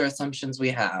there any other assumptions we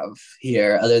have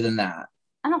here other than that?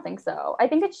 I don't think so. I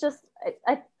think it's just,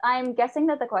 I'm guessing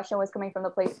that the question was coming from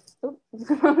the place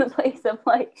of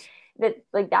like, that,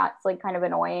 like, that's like kind of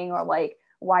annoying, or like,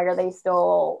 why are they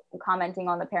still commenting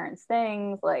on the parents'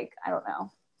 things? Like, I don't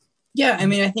know. Yeah, I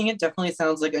mean, I think it definitely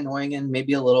sounds like annoying and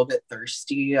maybe a little bit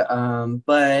thirsty.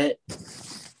 But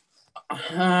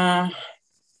I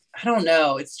don't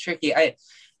know. It's tricky.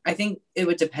 I think it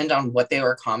would depend on what they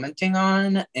were commenting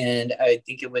on. And I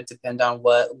think it would depend on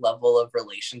what level of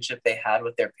relationship they had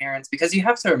with their parents. Because you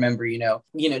have to remember,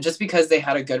 just because they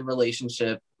had a good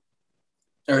relationship,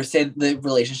 or say the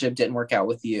relationship didn't work out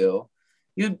with you,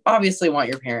 you obviously want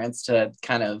your parents to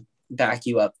kind of back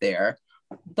you up there.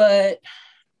 But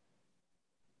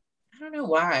I don't know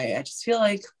why. I just feel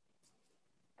like,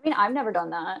 I mean, I've never done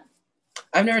that.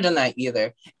 I've never done that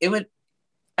either.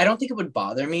 I don't think it would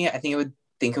bother me. I think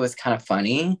it was kind of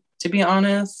funny, to be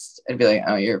honest. I'd be like,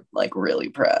 oh, you're like really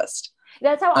pressed.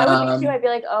 That's how I would think too. I'd be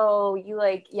like, oh, you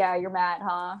like, yeah, you're mad,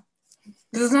 huh?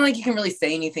 Because it's not like you can really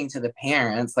say anything to the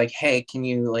parents, like, hey, can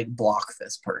you like block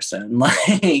this person?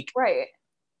 Like, right.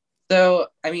 So,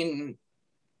 I mean,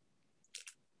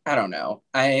 I don't know.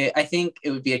 I think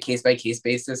it would be a case-by-case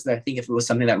basis. And I think if it was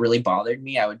something that really bothered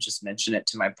me, I would just mention it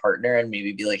to my partner and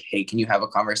maybe be like, hey, can you have a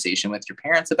conversation with your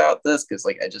parents about this? Because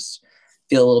like, I just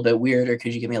feel a little bit weird, or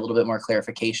could you give me a little bit more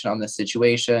clarification on this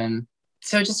situation?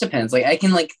 So it just depends. Like, I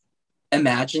can like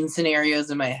imagine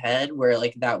scenarios in my head where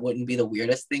like that wouldn't be the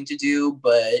weirdest thing to do,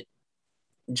 but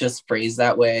just phrased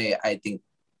that way, I think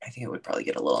I would probably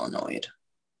get a little annoyed.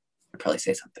 I'd probably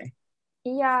say something.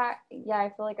 Yeah,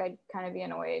 I feel like I'd kind of be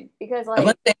annoyed because like, I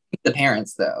wouldn't say the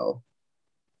parents though.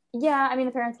 Yeah, I mean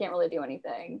the parents can't really do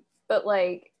anything, but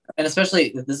like, and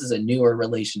especially if this is a newer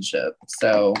relationship,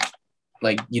 so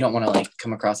like you don't want to like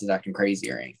come across as acting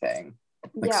crazy or anything.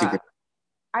 Like, yeah,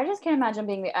 I just can't imagine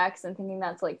being the ex and thinking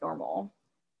that's like normal.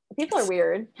 People are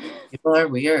weird. People are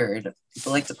weird.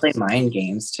 People like to play mind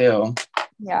games too.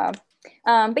 Yeah.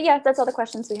 But yeah, that's all the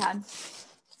questions we had.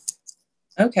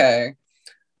 Okay.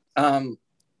 I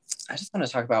just want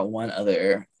to talk about one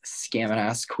other scamming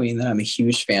ass queen that I'm a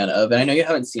huge fan of. And I know you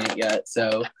haven't seen it yet,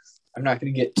 so I'm not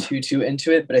going to get too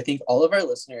into it, but I think all of our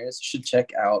listeners should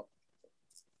check out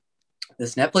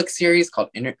this Netflix series called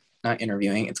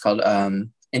it's called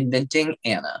Inventing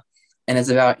Anna. And it's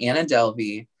about Anna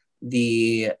Delvey,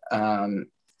 the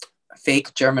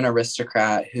fake German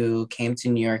aristocrat who came to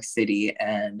New York City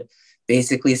and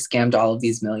basically scammed all of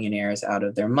these millionaires out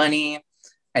of their money.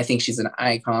 I think she's an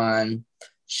icon.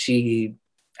 She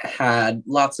had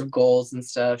lots of goals and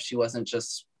stuff. She wasn't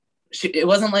just, it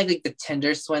wasn't like the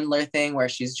Tinder swindler thing where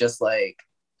she's just like,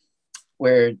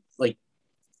 where like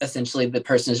essentially the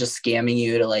person is just scamming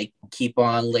you to like keep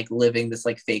on like living this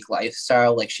like fake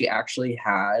lifestyle. Like she actually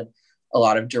had a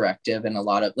lot of directive and a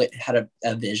lot of like had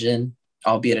a vision,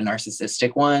 albeit a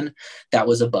narcissistic one, that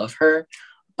was above her.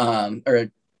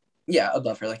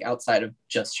 Above her, like outside of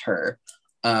just her.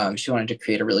 She wanted to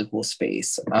create a really cool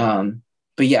space.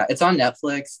 But yeah, it's on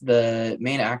Netflix. The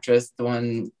main actress, the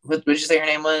one, what did you say her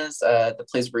name was? That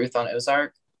plays Ruth on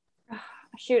Ozark.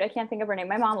 Shoot, I can't think of her name.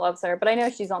 My mom loves her, but I know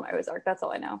she's on Ozark. That's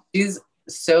all I know. She's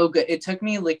so good. It took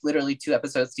me like literally 2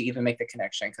 episodes to even make the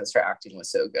connection because her acting was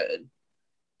so good.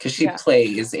 Because she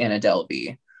plays Anna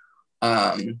Delvey.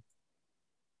 And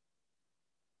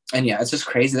yeah, it's just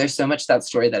crazy. There's so much to that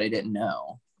story that I didn't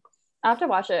know. I'll have to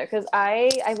watch it because I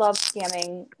love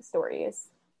scamming stories.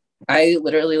 I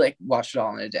literally like watched it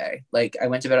all in a day. Like I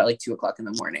went to bed at like 2:00 in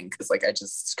the morning because like I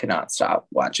just could not stop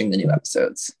watching the new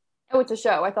episodes. Oh, it's a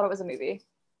show. I thought it was a movie.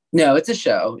 No, it's a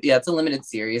show. Yeah, it's a limited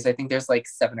series. I think there's like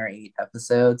 7 or 8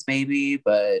 episodes maybe,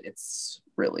 but it's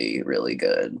really, really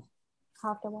good.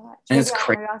 I'll have to watch. And it's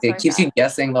crazy. It keeps you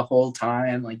guessing the whole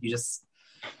time. Like you just,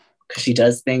 because she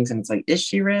does things and it's like, is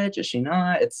she rich? Is she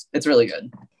not? It's really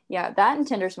good. Yeah, that and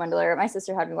Tinder Swindler. My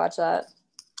sister had me watch that.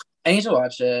 I need to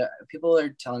watch it. People are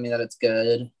telling me that it's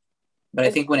good. But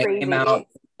I think when it came out,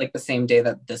 like the same day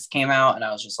that this came out, and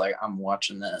I was just like, I'm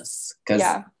watching this. Because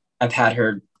I've had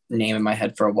her name in my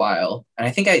head for a while. And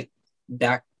I think way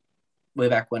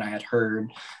back when I had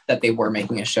heard that they were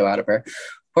making a show out of her.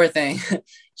 Poor thing.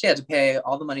 She had to pay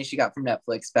all the money she got from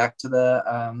Netflix back to the,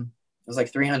 it was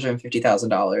like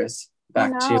 $350,000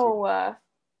 back to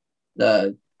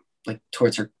the, like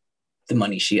towards her, the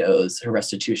money she owes, her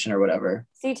restitution or whatever.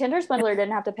 See, Tinder Swindler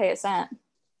didn't have to pay a cent.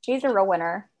 She's a real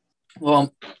winner.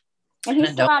 Well, and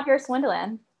he's still out here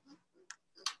swindling.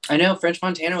 I know. French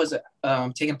Montana was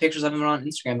taking pictures of him on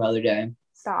Instagram the other day.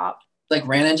 Stop. Like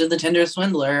ran into the Tinder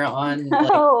Swindler on like,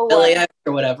 LAX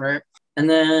or whatever. And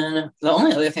then the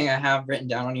only other thing I have written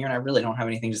down on here, and I really don't have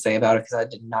anything to say about it because I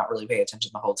did not really pay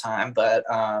attention the whole time, but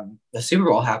the Super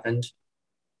Bowl happened.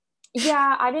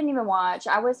 Yeah, I didn't even watch.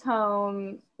 I was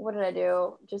home. What did I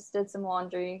do? Just did some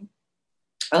laundry.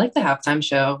 I like the halftime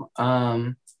show.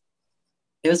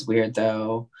 It was weird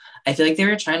though. I feel like they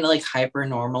were trying to like hyper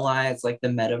normalize like the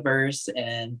metaverse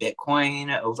and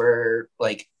Bitcoin over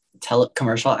like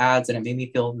commercial ads, and it made me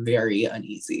feel very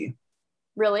uneasy.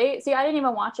 Really? See, I didn't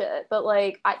even watch it, but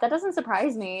like that doesn't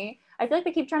surprise me. I feel like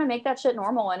they keep trying to make that shit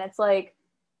normal, and it's like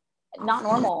not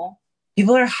normal.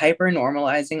 People are hyper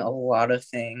normalizing a lot of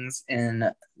things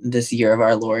in this year of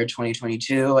our Lord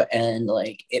 2022, and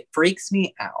like it freaks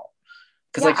me out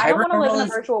because like I don't want to live in a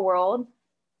virtual world.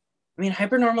 I mean,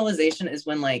 hyper normalization is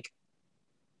when like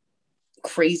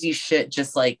crazy shit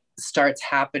just like starts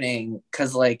happening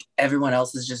because like everyone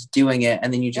else is just doing it,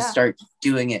 and then you just start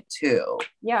doing it too.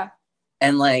 Yeah.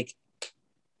 And like,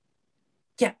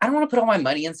 yeah, I don't want to put all my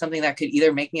money in something that could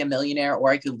either make me a millionaire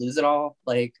or I could lose it all.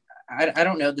 Like, I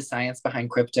don't know the science behind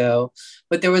crypto,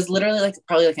 but there was literally like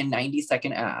probably like a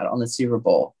 90-second ad on the Super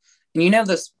Bowl. And you know,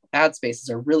 those ad spaces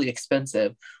are really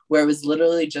expensive, where it was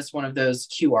literally just one of those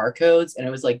QR codes and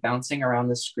it was like bouncing around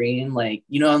the screen. Like,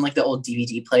 you know, on like the old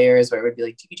DVD players where it would be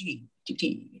like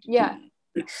DVD. Yeah.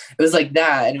 It was like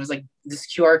that. And it was like this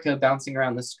QR code bouncing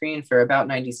around the screen for about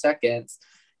 90 seconds.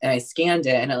 And I scanned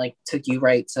it and it like took you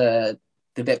right to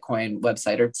the Bitcoin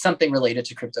website or something related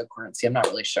to cryptocurrency. I'm not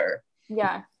really sure.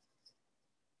 Yeah.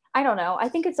 I don't know. I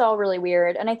think it's all really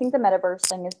weird. And I think the metaverse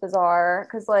thing is bizarre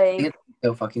because like it's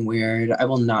so fucking weird. I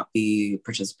will not be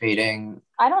participating.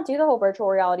 I don't do the whole virtual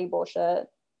reality bullshit.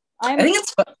 I think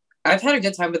it's fun. I've had a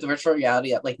good time with the virtual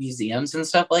reality at like museums and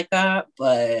stuff like that,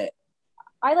 but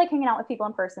I like hanging out with people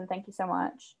in person. Thank you so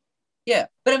much. Yeah,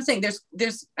 but I'm saying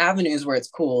there's avenues where it's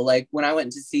cool. Like when I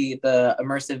went to see the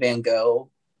immersive Van Gogh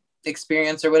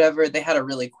experience or whatever, they had a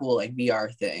really cool like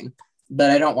VR thing. But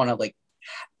I don't want to like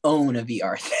own a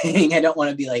VR thing. I don't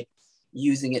want to be like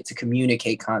using it to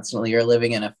communicate constantly or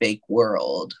living in a fake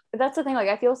world. That's the thing. Like,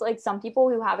 I feel like some people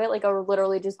who have it like are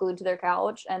literally just glued to their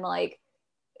couch and like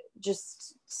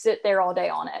just sit there all day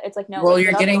on it. It's like, no. Well, like,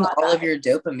 you're getting all of your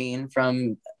dopamine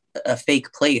from a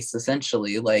fake place,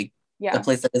 essentially, like a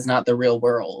place that is not the real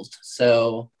world.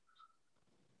 So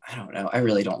I don't know. I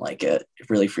really don't like it. It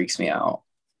really freaks me out.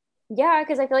 Yeah,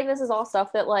 because I feel like this is all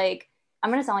stuff that like, I'm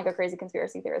gonna sound like a crazy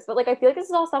conspiracy theorist, but like I feel like this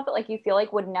is all stuff that like you feel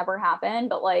like would never happen,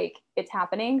 but like it's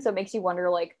happening. So it makes you wonder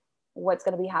like what's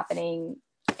gonna be happening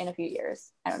in a few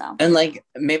years. I don't know. And like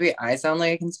maybe I sound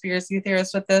like a conspiracy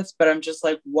theorist with this, but I'm just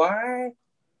like, why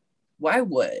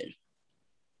would,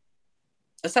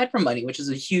 aside from money, which is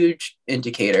a huge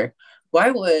indicator, why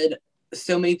would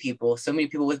so many people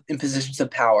in positions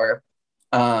of power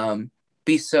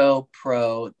be so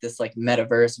pro this like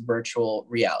metaverse virtual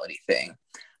reality thing?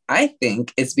 I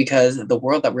think it's because the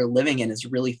world that we're living in is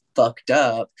really fucked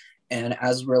up. And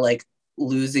as we're like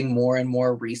losing more and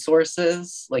more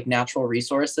resources, like natural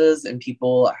resources, and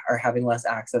people are having less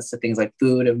access to things like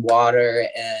food and water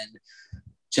and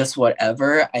just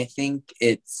whatever, I think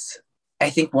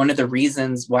one of the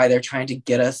reasons why they're trying to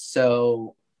get us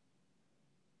so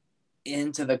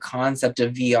into the concept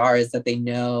of VR is that they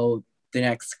know the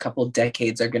next couple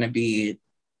decades are going to be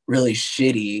really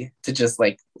shitty to just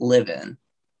like live in.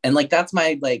 And like that's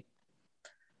my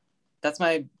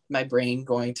brain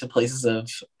going to places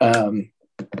of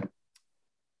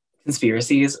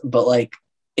conspiracies, but like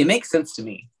it makes sense to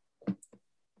me.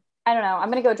 I don't know. I'm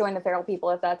gonna go join the feral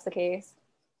people if that's the case.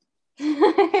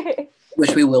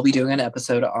 Which we will be doing an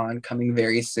episode on coming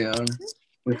very soon.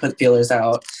 We put feelers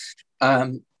out.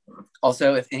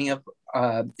 Also, if any of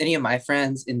my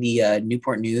friends in the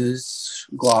Newport News,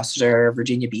 Gloucester,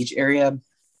 Virginia Beach area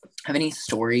have any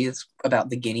stories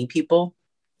about the guinea people,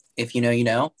 if you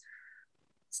know,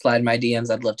 slide in my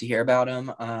DMs. I'd love to hear about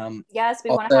them. Yes,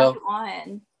 we want to have you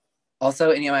on.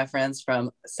 Also, any of my friends from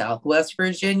Southwest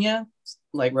Virginia,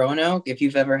 like Roanoke, if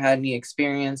you've ever had any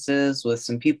experiences with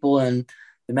some people in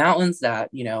the mountains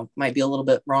that, might be a little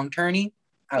bit wrong turny,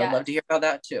 I would love to hear about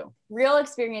that too. Real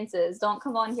experiences. Don't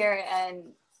come on here and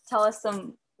tell us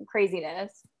some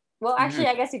craziness. Well, actually,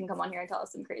 I guess you can come on here and tell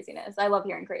us some craziness. I love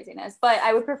hearing craziness, but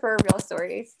I would prefer real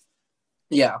stories.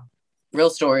 Yeah, real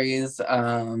stories,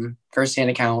 first-hand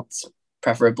accounts,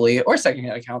 preferably, or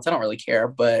second-hand accounts. I don't really care,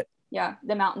 but yeah,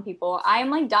 the mountain people.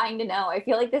 I'm like dying to know. I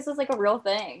feel like this is like a real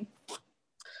thing.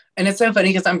 And it's so funny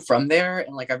because I'm from there,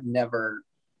 and like I've never,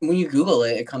 when you Google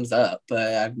it, it comes up,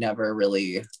 but I've never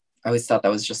really, I always thought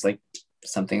that was just like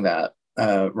something that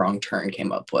Wrong Turn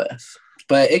came up with.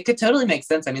 But it could totally make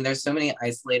sense. I mean, there's so many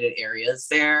isolated areas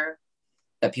there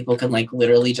that people can like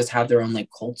literally just have their own like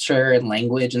culture and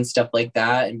language and stuff like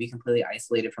that and be completely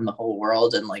isolated from the whole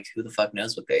world, and like who the fuck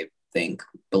knows what they think,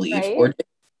 believe, right? Or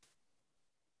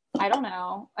I don't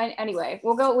know. Anyway,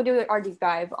 we'll do our deep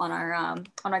dive on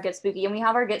our Get Spooky, and we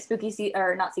have our Get Spooky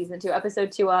not season 2,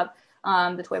 episode 2 up,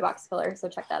 the toy box killer. So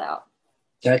check that out.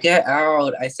 Check it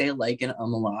out. I say like and a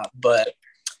lot, but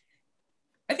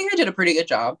I think I did a pretty good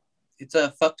job. It's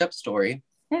a fucked up story.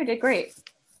 Yeah, you did great.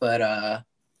 But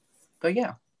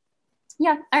yeah.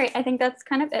 Yeah. All right. I think that's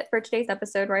kind of it for today's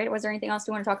episode, right? Was there anything else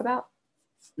you want to talk about?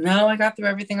 No, I got through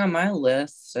everything on my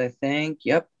list, I think.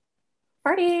 Yep.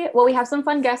 Party. Well, we have some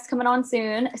fun guests coming on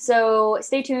soon, so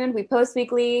stay tuned. We post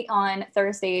weekly on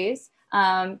Thursdays.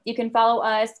 You can follow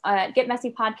us at Get Messy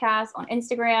Podcast on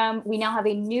Instagram. We now have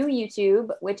a new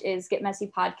YouTube, which is Get Messy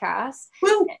Podcast.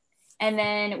 Woo! And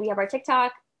then we have our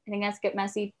TikTok. I think that's Get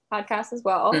Messy Podcast as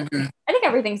well. Mm-hmm. I think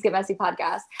everything's Get Messy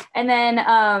Podcast. And then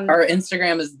our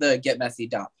Instagram is the Get Messy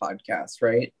 .podcast,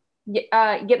 right?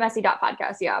 Get Messy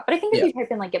 .podcast, yeah. But I think if you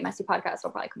type in like Get Messy Podcast, it'll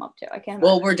probably come up too. I can't.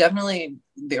 Well, we're definitely,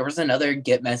 there was another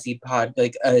Get Messy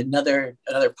like another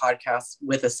podcast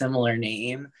with a similar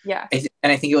name. Yeah.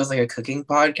 And I think it was like a cooking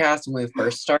podcast when we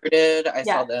first started. I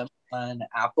saw them on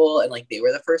Apple, and like they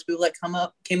were the first people that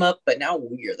came up, but now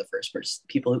we're the first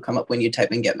people who come up when you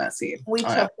type in Get Messy. We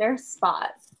took their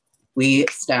spot. We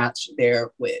snatched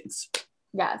their wigs.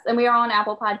 Yes, and we are on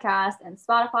Apple Podcasts and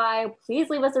Spotify. Please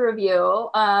leave us a review.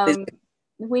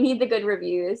 We need the good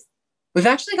reviews. We've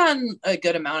actually gotten a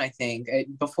good amount, I think.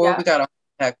 Before we got on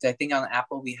Checked, I think on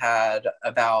Apple we had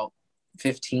about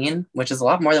 15, which is a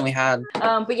lot more than we had.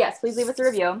 But yes, please leave us a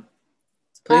review.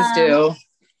 Please do.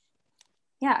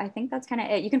 Yeah, I think that's kind of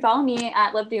it. You can follow me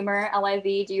at LivDoomer,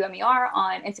 LIVDUMER,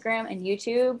 on Instagram and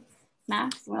YouTube.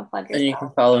 Max, you want to plug yourself? And you can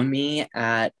follow me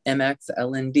at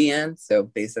MXLNDN. So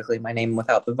basically my name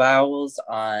without the vowels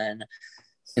on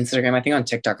Instagram. I think on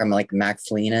TikTok I'm like Max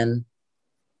Leenan,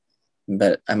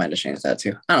 but I might have changed that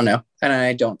too. I don't know. And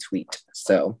I don't tweet.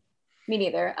 So me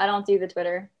neither. I don't do the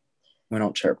Twitter. We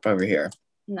don't chirp over here.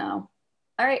 No.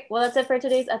 All right. Well, that's it for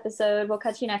today's episode. We'll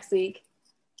catch you next week.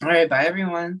 All right. Bye,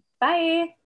 everyone.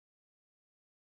 Bye.